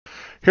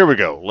Here we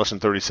go, lesson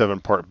 37,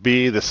 part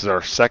B. This is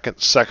our second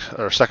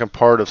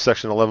part of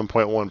section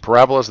 11.1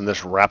 parabolas, and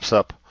this wraps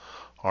up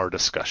our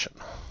discussion.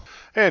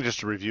 And just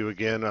to review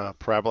again, a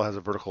parabola has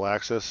a vertical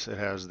axis. It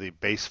has the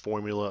base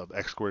formula of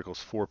x squared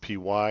equals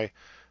 4py.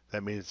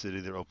 That means it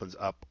either opens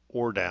up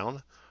or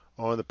down.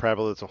 On the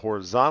parabola that's a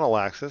horizontal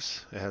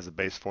axis, it has the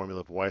base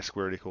formula of y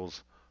squared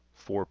equals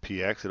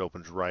 4px. It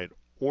opens right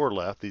or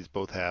left. These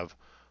both have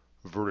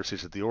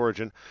vertices at the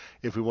origin.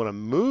 If we want to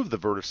move the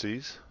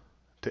vertices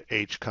to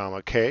h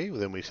comma k,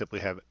 then we simply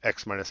have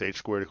x minus h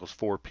squared equals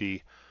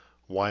 4p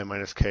y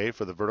minus k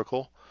for the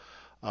vertical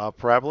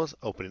parabolas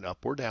opening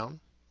up or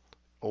down,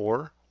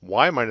 or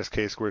y minus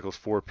k squared equals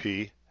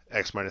 4p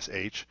x minus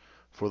h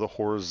for the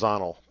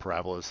horizontal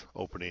parabolas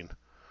opening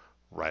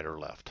right or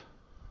left.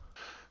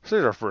 So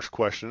here's our first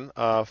question.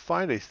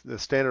 Find the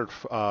standard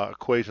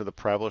equation of the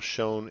parabola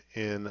shown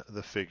in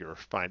the figure.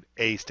 Find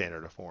a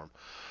standard form.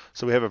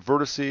 So we have a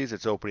vertices,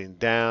 it's opening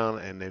down,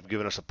 and they've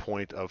given us a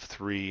point of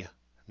 3,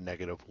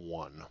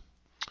 -1.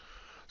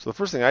 So the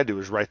first thing I do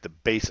is write the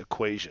base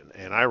equation,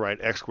 and I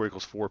write x squared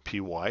equals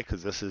 4py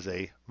because this is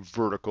a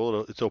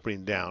vertical, it's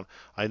opening down.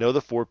 I know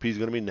the 4p is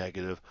going to be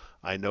negative.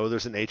 I know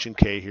there's an h and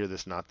k here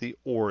that's not the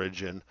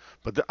origin,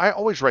 but I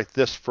always write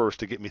this first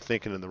to get me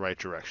thinking in the right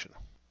direction.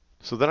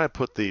 So then I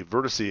put the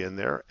vertice in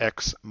there,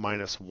 x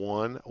minus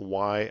 1,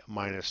 y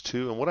minus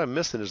 2, and what I'm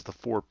missing is the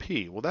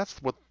 4p. Well, that's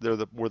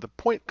where the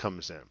point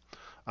comes in.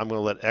 I'm going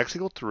to let x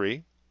equal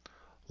 3.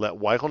 Let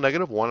y equal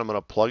 -1. I'm going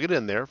to plug it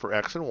in there for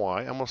x and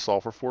y. I'm going to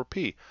solve for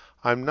 4p.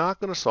 I'm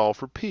not going to solve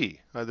for p.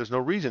 There's no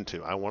reason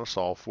to. I want to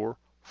solve for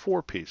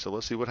 4p. So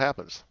let's see what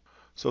happens.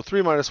 So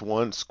 3 minus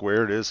 1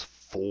 squared is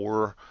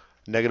 4.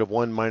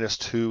 -1 minus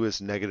 2 is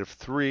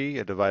 -3.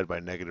 I divide by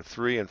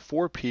 -3, and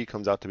 4p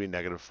comes out to be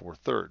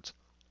 -4/3.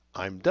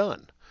 I'm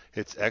done.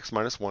 It's x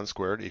minus 1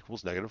 squared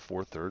equals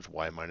 -4/3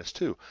 y minus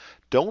 2.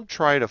 Don't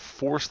try to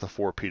force the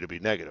 4p to be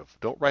negative.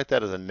 Don't write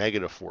that as a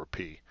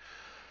 -4p.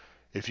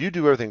 If you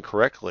do everything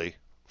correctly,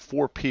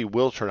 4p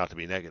will turn out to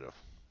be negative.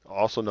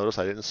 Also notice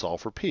I didn't solve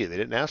for p. They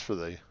didn't ask for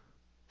the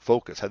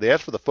focus. Had they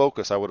asked for the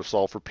focus, I would have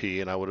solved for p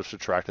and I would have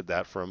subtracted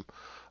that from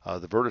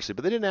the vertice,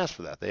 but they didn't ask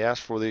for that. They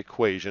asked for the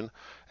equation,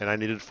 and I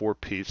needed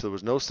 4p, so there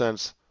was no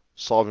sense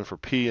solving for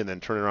p and then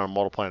turning around and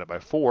multiplying it by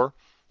 4.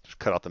 Just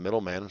cut out the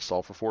middleman and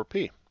solve for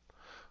 4p.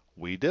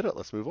 We did it.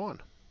 Let's move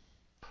on.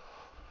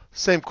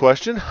 Same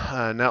question.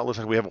 Now it looks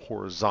like we have a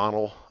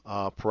horizontal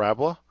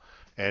parabola,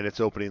 and it's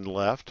opening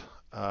left.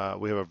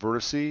 We have a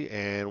vertice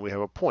and we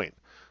have a point.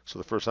 So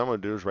the first thing I'm going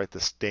to do is write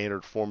the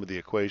standard form of the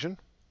equation.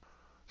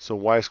 So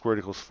y squared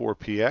equals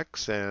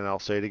 4px, and I'll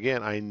say it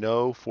again. I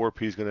know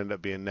 4p is going to end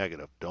up being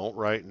negative. Don't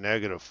write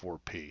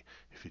 -4p.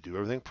 If you do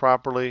everything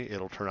properly,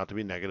 it'll turn out to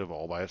be negative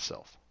all by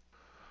itself.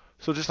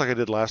 So just like I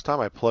did last time,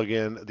 I plug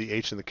in the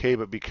h and the k,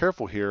 but be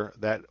careful here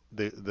that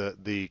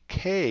the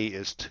k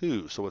is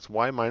 2, so it's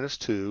y minus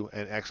 2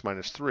 and x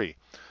minus 3.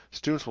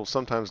 Students will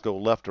sometimes go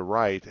left to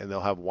right, and they'll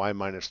have y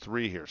minus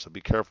 3 here, so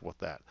be careful with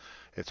that.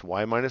 It's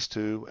y minus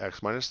 2,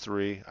 x minus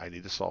 3. I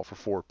need to solve for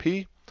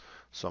 4p,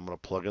 so I'm going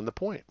to plug in the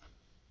point.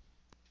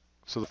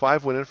 So the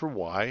 5 went in for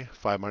y.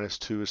 5 minus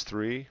 2 is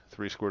 3.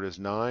 3 squared is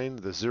 9.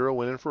 The 0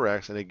 went in for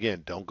x, and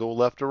again, don't go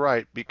left to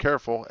right. Be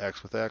careful,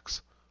 x with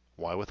x,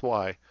 y with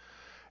y.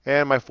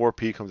 And my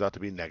 4p comes out to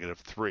be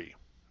 -3.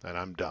 And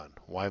I'm done.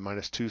 Y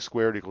minus 2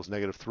 squared equals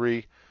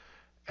 -3,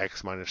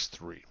 x minus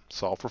 3.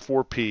 Solve for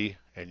 4p,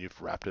 and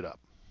you've wrapped it up.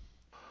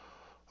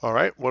 All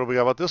right, what do we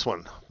got about this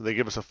one? They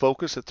give us a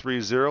focus at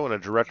 3, 0, and a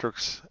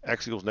directrix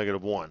x equals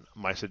 -1.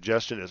 My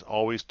suggestion is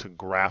always to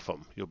graph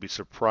them. You'll be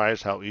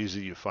surprised how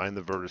easy you find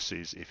the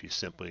vertices if you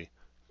simply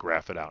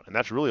graph it out. And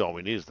that's really all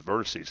we need is the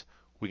vertices.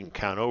 We can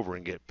count over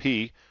and get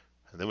p,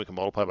 and then we can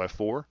multiply by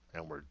 4,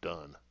 and we're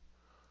done.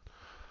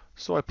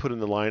 So I put in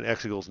the line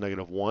x equals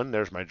 -1.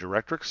 There's my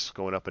directrix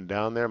going up and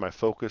down there. My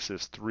focus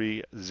is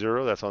 3,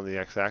 0. That's on the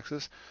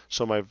x-axis.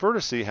 So my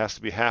vertice has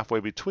to be halfway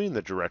between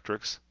the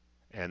directrix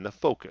and the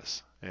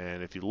focus.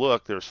 And if you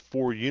look, there's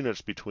 4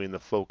 units between the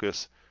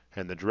focus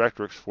and the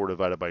directrix. 4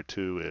 divided by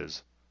 2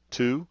 is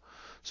 2.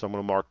 So I'm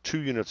going to mark 2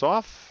 units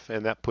off,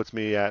 and that puts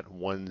me at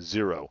 1,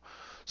 0.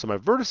 So my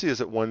vertice is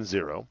at 1,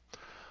 0.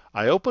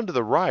 I open to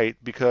the right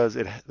because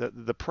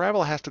the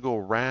parabola has to go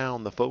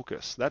around the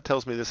focus. That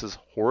tells me this is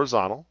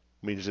horizontal,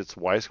 means it's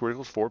y squared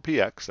equals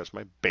 4px. That's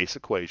my base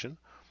equation.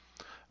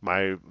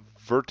 My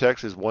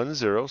vertex is 1,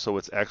 0, so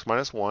it's x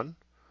minus 1,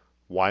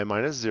 y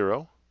minus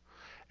 0.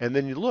 And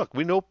then you look,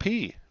 we know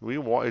p.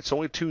 It's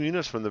only 2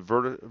 units from the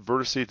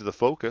vertice to the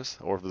focus,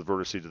 or the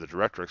vertice to the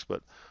directrix,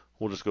 but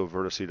we'll just go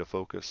vertice to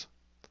focus.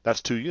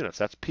 That's 2 units.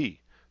 That's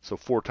p. So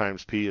 4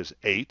 times p is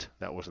 8.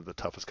 That wasn't the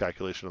toughest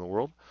calculation in the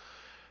world.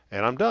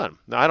 And I'm done.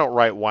 Now I don't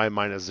write y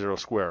minus 0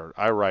 squared.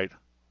 I write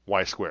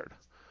y squared.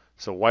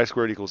 So y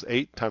squared equals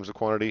 8 times the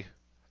quantity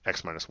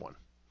x minus 1.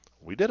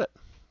 We did it.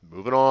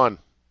 Moving on.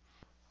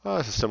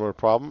 It's a similar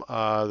problem.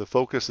 The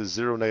focus is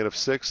 0,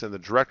 -6, and the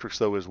directrix,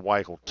 though, is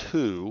y equal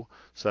 2.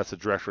 So that's the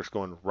directrix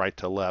going right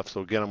to left.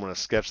 So again, I'm going to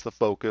sketch the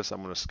focus.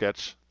 I'm going to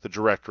sketch the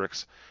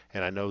directrix.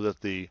 And I know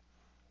that the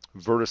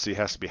vertice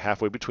has to be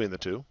halfway between the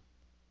two.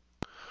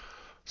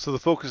 So the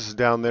focus is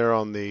down there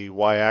on the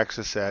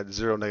y-axis at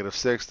 0,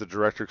 -6. The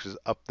directrix is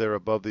up there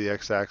above the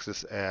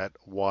x-axis at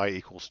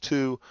y =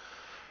 2.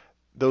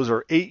 Those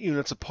are 8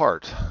 units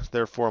apart.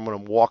 Therefore, I'm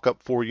going to walk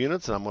up 4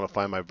 units and I'm going to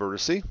find my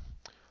vertice.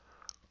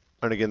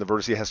 And again, the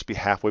vertice has to be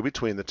halfway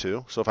between the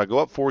two. So if I go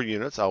up 4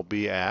 units, I'll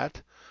be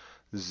at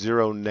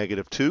 0,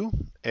 -2.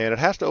 And it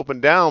has to open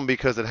down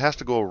because it has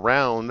to go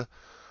around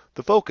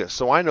the focus.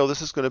 So I know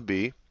this is going to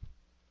be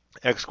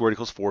x squared =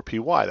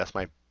 4py. That's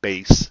my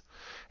base.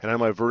 And then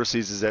my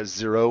vertices is at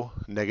 0,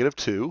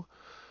 -2.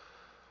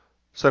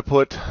 So I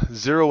put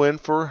 0 in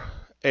for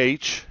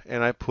h,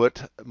 and I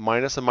put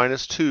minus and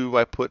 -2.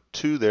 I put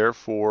 2 there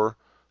for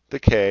the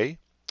k.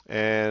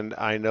 And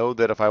I know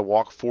that if I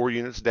walk 4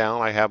 units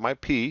down, I have my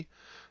p.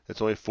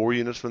 It's only 4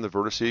 units from the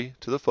vertice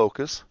to the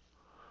focus.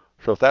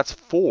 So if that's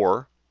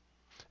 4,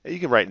 you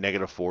can write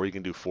 -4. You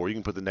can do 4. You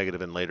can put the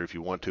negative in later if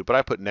you want to, but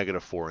I put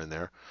 -4 in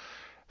there.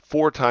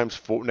 4 times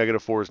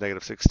 -4 is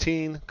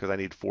 -16 because I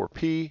need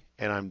 4p,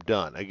 and I'm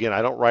done. Again,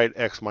 I don't write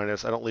I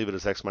don't leave it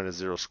as x minus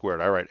 0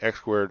 squared. I write x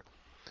squared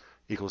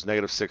 =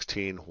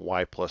 -16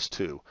 y plus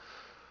 2.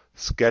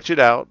 Sketch it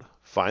out,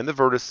 find the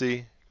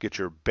vertice, get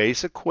your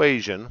base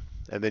equation,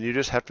 and then you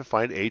just have to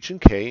find h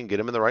and k and get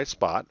them in the right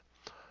spot.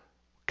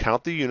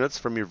 Count the units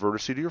from your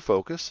vertice to your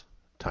focus,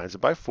 times it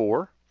by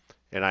 4,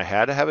 and I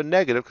had to have a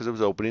negative because it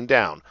was opening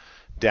down.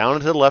 Down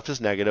and to the left is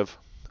negative,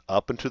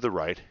 up and to the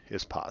right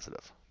is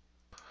positive.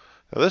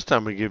 Now this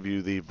time we give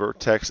you the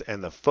vertex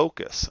and the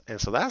focus, and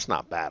so that's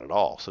not bad at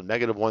all. So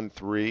 -1,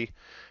 3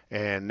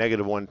 and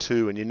 -1,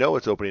 2, and you know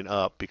it's opening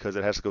up because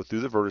it has to go through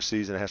the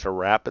vertices and it has to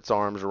wrap its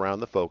arms around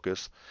the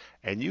focus.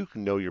 And you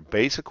can know your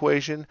base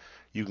equation,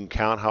 you can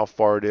count how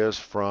far it is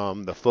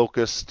from the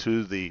focus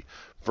to the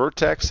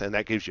vertex, and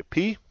that gives you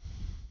p.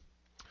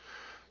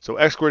 So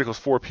x squared =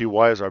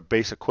 4py is our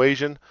base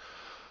equation.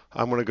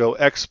 I'm going to go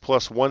x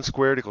plus 1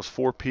 squared =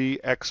 4p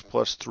x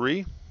plus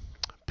 3.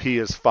 P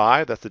is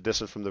 5. That's the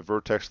distance from the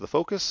vertex to the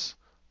focus.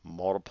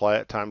 Multiply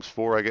it times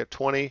 4, I get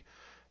 20.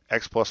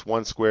 X plus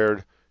 1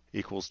 squared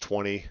 =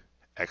 20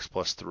 x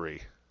plus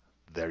 3.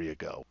 There you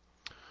go.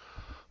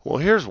 Well,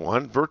 here's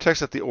one.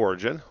 Vertex at the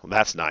origin. Well,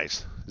 that's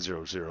nice.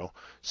 0, 0.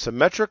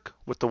 Symmetric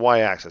with the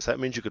y-axis. That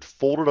means you could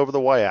fold it over the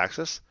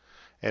y-axis,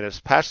 and it's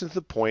passing to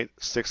the point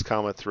 6,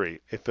 3.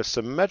 If it's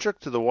symmetric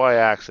to the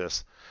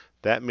y-axis,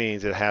 that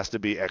means it has to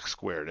be x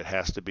squared. It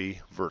has to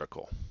be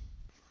vertical.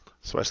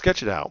 So I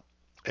sketch it out.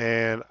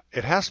 And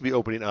it has to be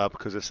opening up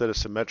because it said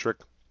it's symmetric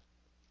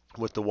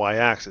with the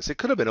y-axis. It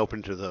could have been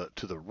open to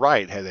the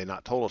right had they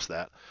not told us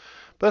that.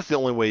 But that's the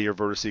only way your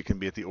vertice can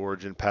be at the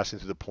origin, passing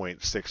through the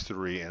point 6,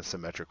 3, and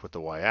symmetric with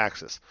the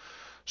y-axis.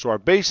 So our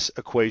base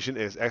equation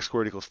is x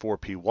squared =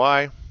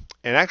 4py.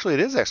 And actually it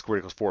is x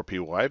squared =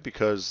 4py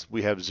because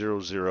we have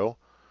 0, 0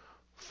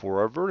 for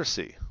our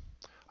vertice.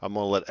 I'm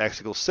going to let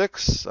x =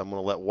 6, I'm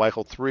going to let y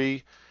 =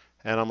 3,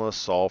 and I'm going to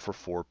solve for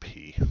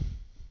 4p.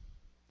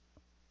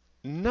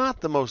 Not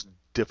the most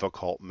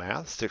difficult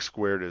math. 6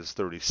 squared is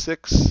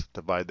 36.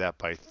 Divide that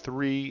by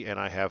 3, and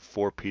I have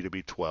 4p to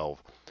be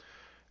 12.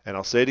 And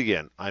I'll say it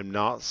again. I'm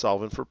not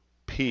solving for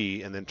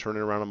p and then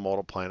turning around and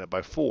multiplying it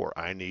by 4.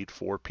 I need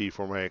 4p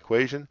for my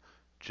equation.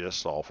 Just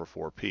solve for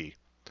 4p.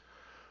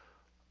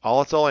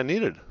 That's all I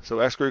needed. So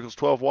x squared =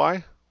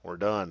 12y. We're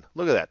done.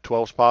 Look at that.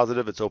 12 is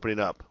positive. It's opening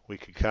up. We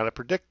could kind of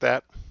predict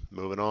that.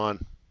 Moving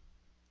on.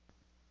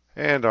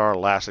 And our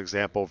last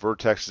example,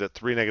 vertex is at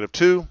 3,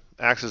 -2.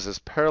 Axis is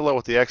parallel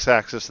with the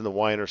x-axis and the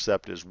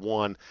y-intercept is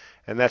 1.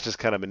 And that's just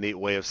kind of a neat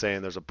way of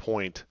saying there's a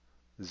point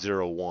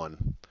 0,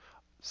 1.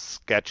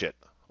 Sketch it.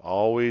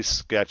 Always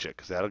sketch it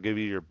because that'll give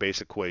you your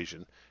base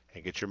equation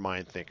and get your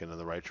mind thinking in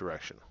the right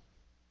direction.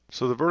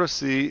 So the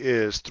vertex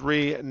is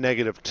 3,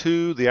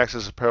 -2. The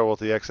axis is parallel with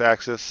the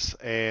x-axis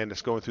and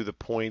it's going through the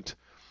point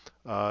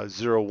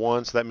 0,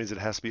 1. So that means it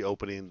has to be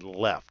opening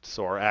left.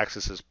 So our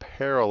axis is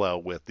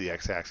parallel with the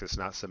x-axis,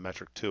 not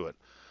symmetric to it.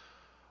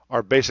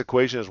 Our base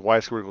equation is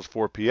y squared =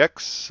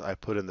 4px. I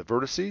put in the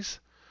vertices.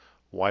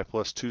 Y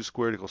plus 2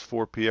 squared =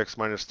 4px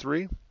minus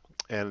 3.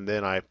 And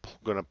then I'm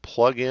going to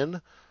plug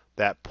in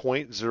that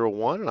point 0,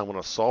 1, and I'm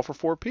going to solve for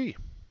 4p.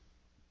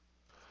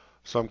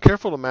 So I'm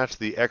careful to match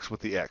the x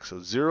with the x.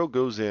 So 0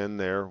 goes in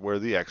there where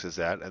the x is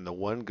at, and the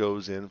 1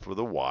 goes in for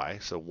the y.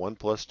 So 1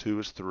 plus 2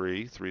 is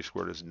 3. 3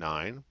 squared is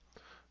 9.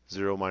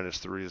 0 minus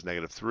 3 is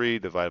 -3,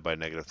 divided by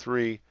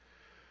 -3.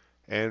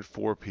 And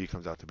 4p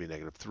comes out to be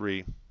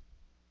 -3.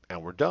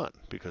 And we're done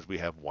because we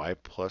have y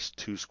plus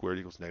 2 squared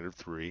 =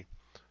 -3,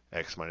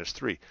 x minus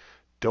 3.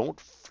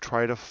 Don't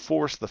try to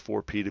force the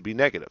 4p to be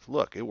negative.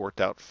 Look, it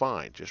worked out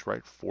fine. Just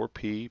write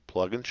 4p,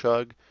 plug and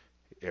chug,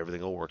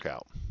 everything will work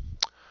out.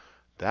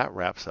 That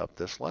wraps up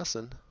this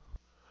lesson.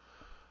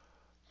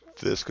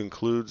 This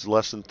concludes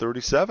lesson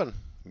 37.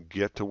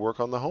 Get to work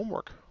on the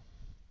homework.